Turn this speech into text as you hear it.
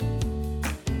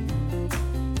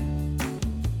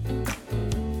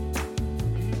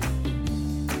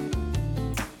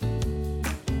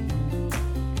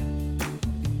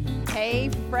Hey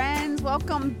friends,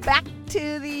 welcome back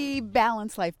to the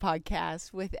Balanced Life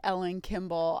Podcast with Ellen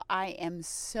Kimball. I am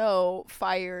so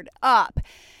fired up.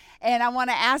 And I want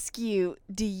to ask you,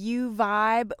 do you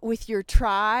vibe with your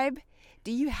tribe?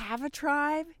 Do you have a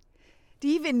tribe? Do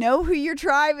you even know who your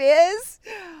tribe is?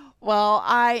 Well,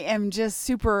 I am just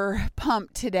super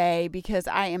pumped today because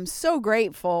I am so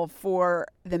grateful for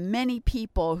the many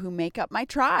people who make up my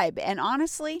tribe. And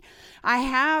honestly, I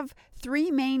have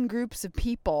three main groups of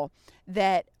people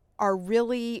that are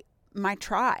really my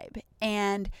tribe.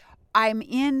 And I'm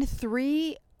in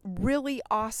three really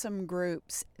awesome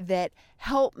groups that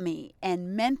help me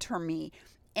and mentor me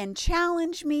and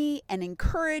challenge me and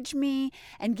encourage me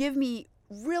and give me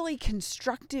really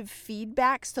constructive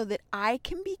feedback so that I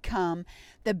can become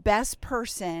the best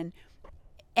person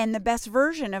and the best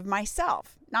version of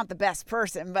myself. Not the best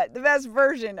person, but the best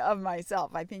version of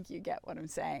myself. I think you get what I'm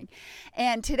saying.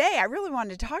 And today I really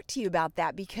wanted to talk to you about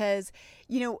that because,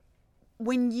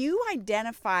 when you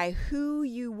identify who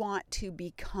you want to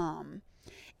become,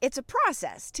 it's a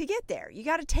process to get there. You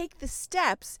got to take the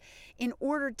steps in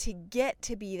order to get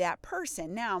to be that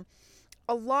person. Now,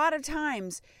 a lot of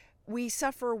times we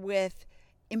suffer with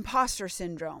imposter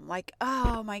syndrome. Like,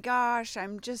 oh my gosh,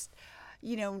 I'm just,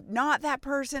 not that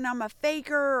person. I'm a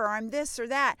faker or I'm this or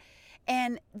that.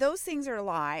 And those things are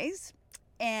lies.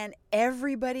 And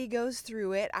everybody goes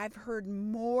through it. I've heard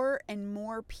more and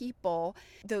more people.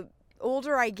 The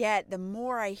older I get, the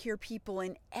more I hear people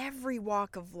in every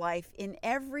walk of life, in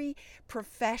every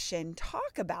profession,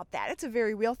 talk about that. It's a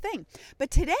very real thing. But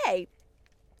today,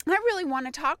 I really want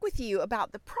to talk with you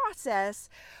about the process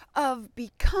of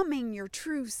becoming your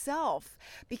true self,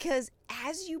 because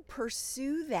as you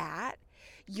pursue that,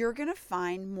 you're going to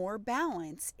find more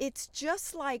balance. It's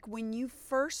just like when you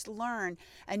first learn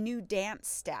a new dance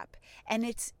step and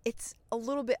it's a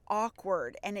little bit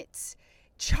awkward and it's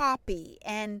choppy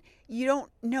and you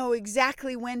don't know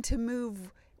exactly when to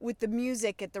move with the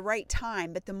music at the right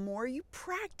time. But the more you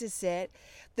practice it,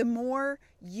 the more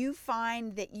you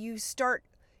find that you start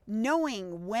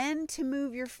knowing when to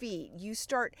move your feet. You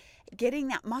start getting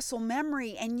that muscle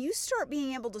memory and you start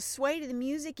being able to sway to the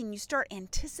music and you start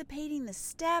anticipating the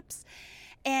steps.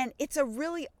 And it's a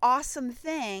really awesome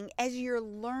thing as you're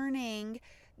learning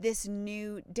this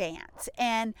new dance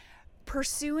and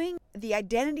pursuing the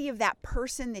identity of that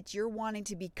person that you're wanting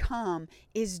to become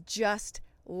is just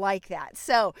like that.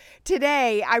 So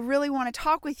today I really want to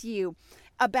talk with you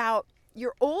about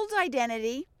your old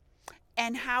identity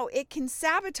and how it can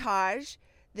sabotage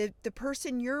the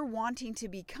person you're wanting to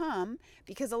become,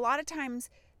 because a lot of times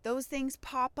those things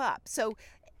pop up. So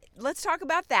let's talk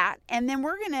about that. And then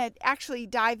we're going to actually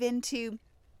dive into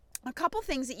a couple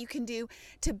things that you can do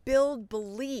to build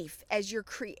belief as you're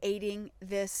creating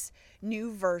this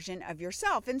new version of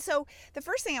yourself. And so the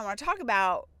first thing I want to talk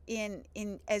about in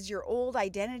as your old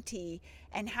identity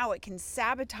and how it can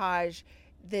sabotage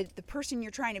the person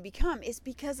you're trying to become is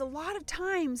because a lot of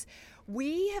times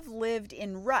we have lived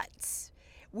in ruts.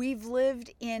 We've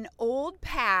lived in old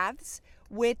paths,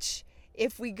 which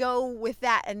if we go with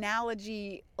that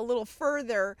analogy a little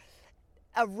further,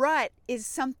 a rut is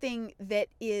something that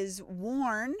is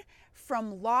worn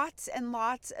from lots and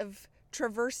lots of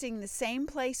traversing the same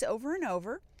place over and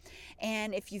over.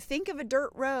 And if you think of a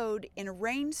dirt road in a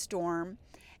rainstorm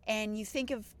and you think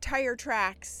of tire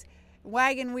tracks,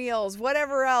 wagon wheels,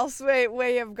 whatever else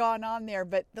may have gone on there,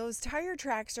 but those tire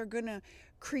tracks are going to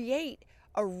create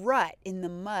a rut in the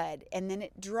mud, and then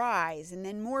it dries, and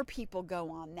then more people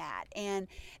go on that, and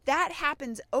that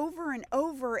happens over and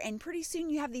over, and pretty soon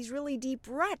you have these really deep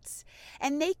ruts,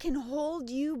 and they can hold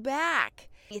you back.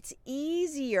 It's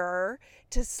easier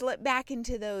to slip back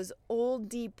into those old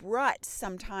deep ruts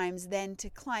sometimes than to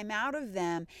climb out of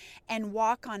them and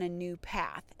walk on a new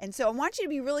path. And so I want you to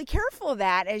be really careful of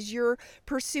that as you're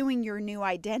pursuing your new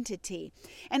identity.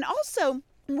 And also,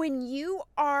 when you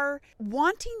are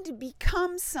wanting to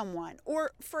become someone,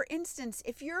 or for instance,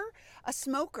 if you're a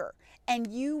smoker and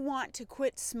you want to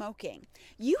quit smoking,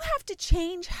 you have to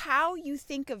change how you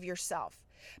think of yourself.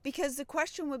 Because the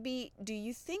question would be, do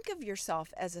you think of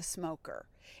yourself as a smoker?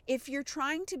 If you're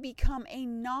trying to become a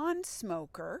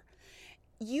non-smoker,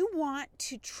 you want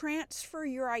to transfer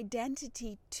your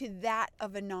identity to that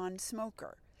of a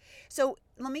non-smoker. So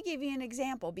let me give you an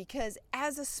example, because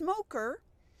as a smoker,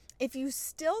 if you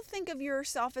still think of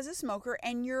yourself as a smoker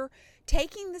and you're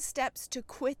taking the steps to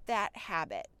quit that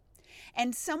habit,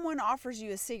 and someone offers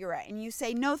you a cigarette and you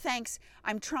say, no thanks,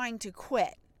 I'm trying to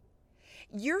quit,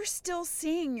 you're still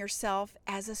seeing yourself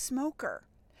as a smoker.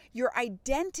 Your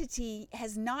identity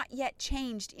has not yet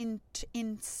changed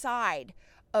inside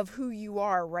of who you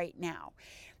are right now.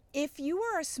 if you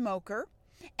are a smoker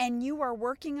and you are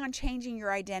working on changing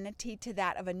your identity to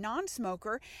that of a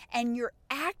non-smoker, and you're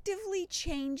actively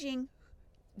changing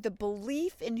the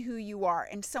belief in who you are,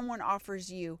 and someone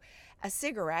offers you a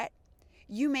cigarette,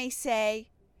 you may say,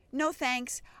 "No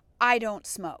thanks, I don't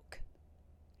smoke."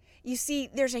 You see,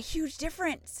 there's a huge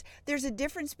difference. There's a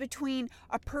difference between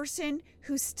a person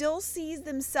who still sees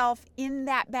themselves in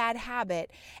that bad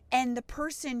habit and the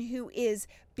person who is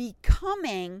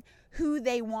becoming who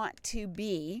they want to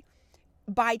be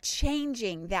by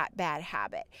changing that bad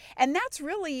habit. And that's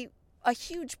really a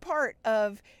huge part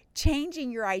of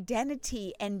changing your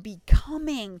identity and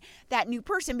becoming that new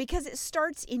person, because it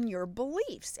starts in your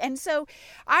beliefs. And so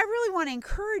I really want to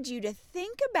encourage you to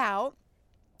think about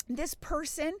this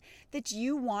person that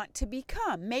you want to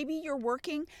become. Maybe you're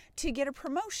working to get a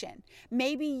promotion.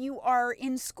 Maybe you are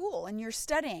in school and you're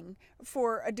studying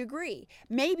for a degree.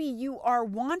 Maybe you are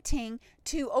wanting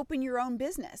to open your own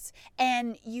business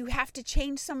and you have to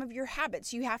change some of your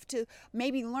habits. You have to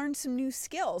maybe learn some new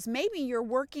skills. Maybe you're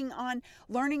working on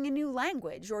learning a new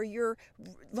language, or you're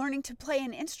learning to play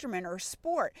an instrument or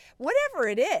sport. Whatever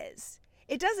it is,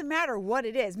 it doesn't matter what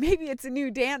it is. Maybe it's a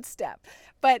new dance step,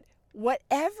 but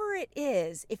whatever it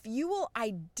is, if you will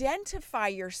identify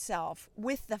yourself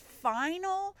with the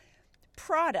final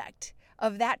product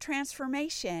of that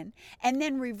transformation and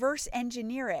then reverse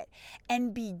engineer it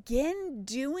and begin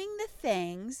doing the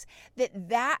things that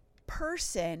that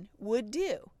person would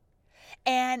do.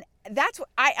 And that's what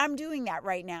I'm doing that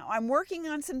right now. I'm working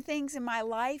on some things in my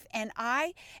life, and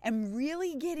I am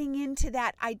really getting into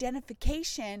that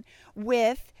identification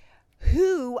with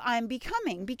who I'm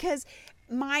becoming, because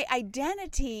my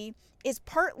identity is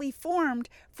partly formed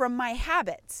from my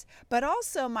habits, but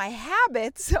also my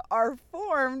habits are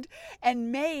formed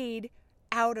and made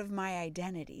out of my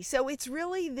identity. So it's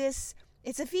really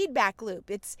it's a feedback loop.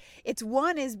 It's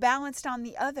one is balanced on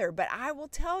the other. But I will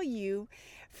tell you,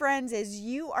 friends, as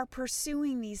you are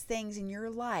pursuing these things in your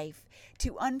life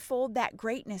to unfold that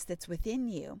greatness that's within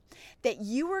you, that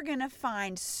you are going to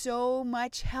find so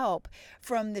much help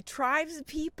from the tribes of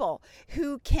people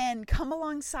who can come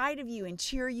alongside of you and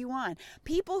cheer you on.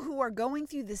 People who are going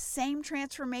through the same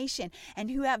transformation and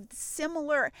who have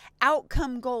similar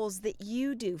outcome goals that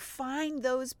you do. Find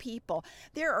those people.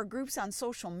 There are groups on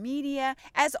social media.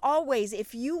 As always,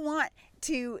 if you want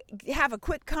to have a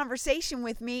quick conversation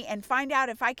with me and find out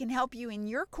if I can help you in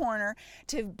your corner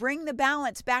to bring the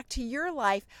balance back to your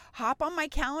life, hop on my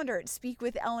calendar at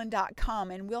speakwithellen.com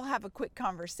and we'll have a quick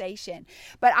conversation.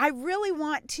 But I really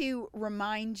want to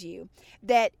remind you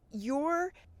that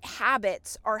your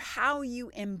habits are how you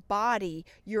embody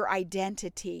your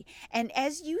identity. And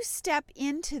as you step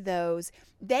into those,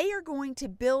 they are going to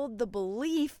build the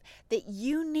belief that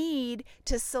you need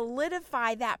to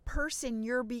solidify that person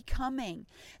you're becoming,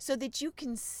 so that you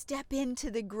can step into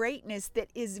the greatness that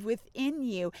is within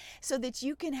you, so that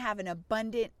you can have an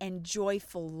abundant and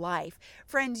joyful life.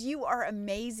 Friends, you are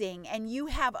amazing, and you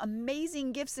have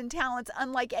amazing gifts and talents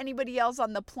unlike anybody else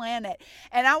on the planet.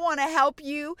 And I want to help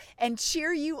you and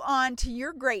cheer you on to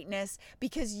your greatness,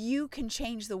 because you can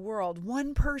change the world.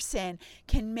 One person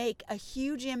can make a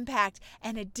huge impact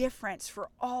and a difference for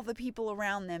all the people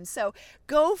around them. So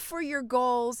go for your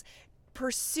goals.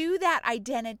 Pursue that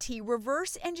identity,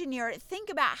 reverse engineer it. Think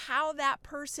about how that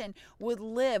person would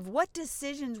live. What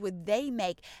decisions would they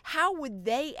make? How would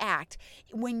they act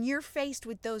when you're faced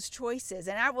with those choices?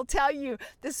 And I will tell you,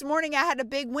 this morning I had a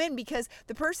big win, because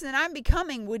the person that I'm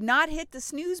becoming would not hit the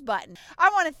snooze button. I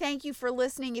want to thank you for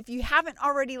listening. If you haven't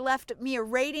already left me a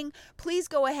rating, please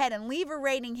go ahead and leave a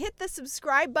rating. Hit the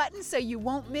subscribe button so you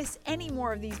won't miss any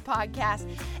more of these podcasts.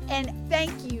 And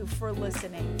thank you for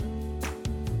listening.